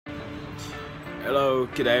Hello,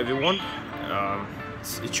 good day everyone.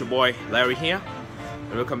 It's your boy Larry here.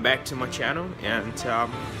 Welcome back to my channel. And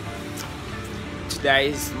today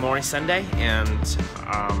is morning Sunday, and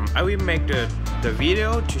I will make the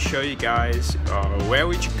video to show you guys where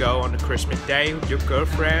would you go on the Christmas day with your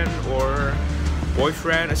girlfriend or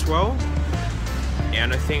boyfriend as well.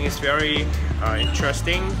 And I think it's very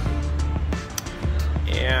interesting.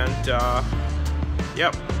 And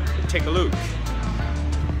yep, take a look.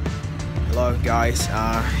 Hello guys,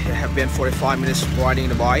 it have been 45 minutes riding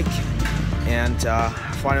the bike, and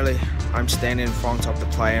finally I'm standing in front of the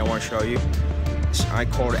place I want to show you. I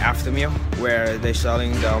call it after meal, where they're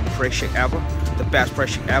selling the fresh shake ever, the best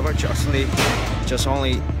fresh shake ever, just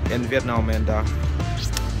only in Vietnam, and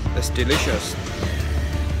it's delicious.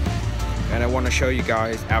 And I want to show you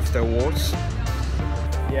guys afterwards.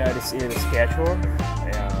 Yeah, this is the schedule,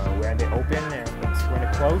 when they open and when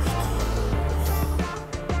they close.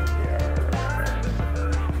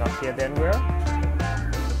 Not here then where?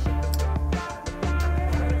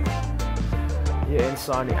 Here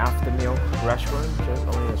inside the after meal restaurant, just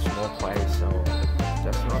only a small place, so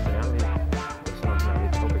that's not the only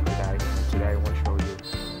topic today. Today I want to show you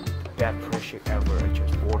that fresh shake ever I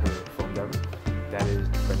just ordered from them. That is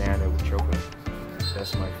banana with chocolate.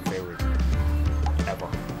 That's my favorite ever.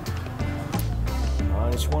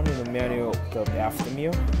 This one is the menu of the after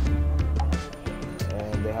meal,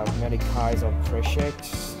 and they have many kinds of fresh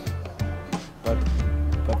shakes. But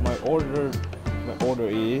my order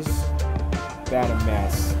is banana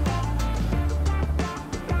mess.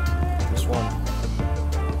 This one,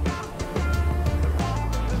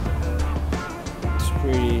 it's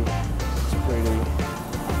pretty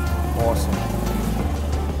awesome.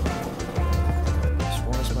 This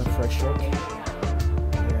one is my fresh shake,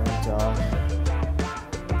 and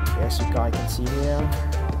as you guys can see here,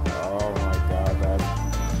 oh my god, that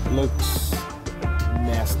looks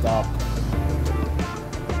messed up.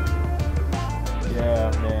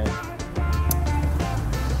 Yeah, man.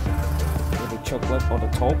 With the chocolate on the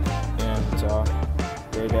top, and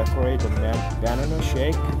they decorate the banana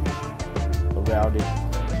shake around the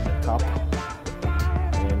cup,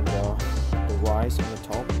 and the rice on the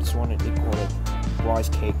top. This one they call it rice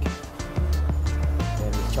cake,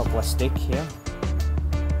 and the chocolate stick here.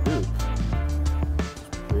 Ooh,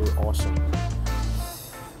 it's really awesome.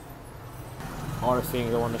 Other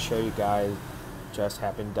thing I want to show you guys just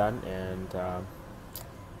have been done, and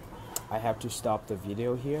I have to stop the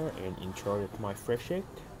video here and enjoy my fresh shake.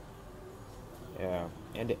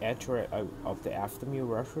 And the address of the after meal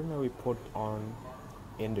restaurant I will put on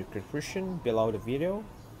in the description below the video.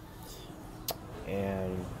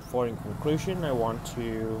 And for in conclusion, I want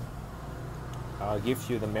to give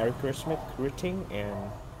you the Merry Christmas greeting, and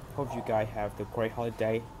hope you guys have the great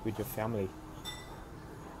holiday with your family.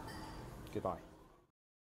 Goodbye.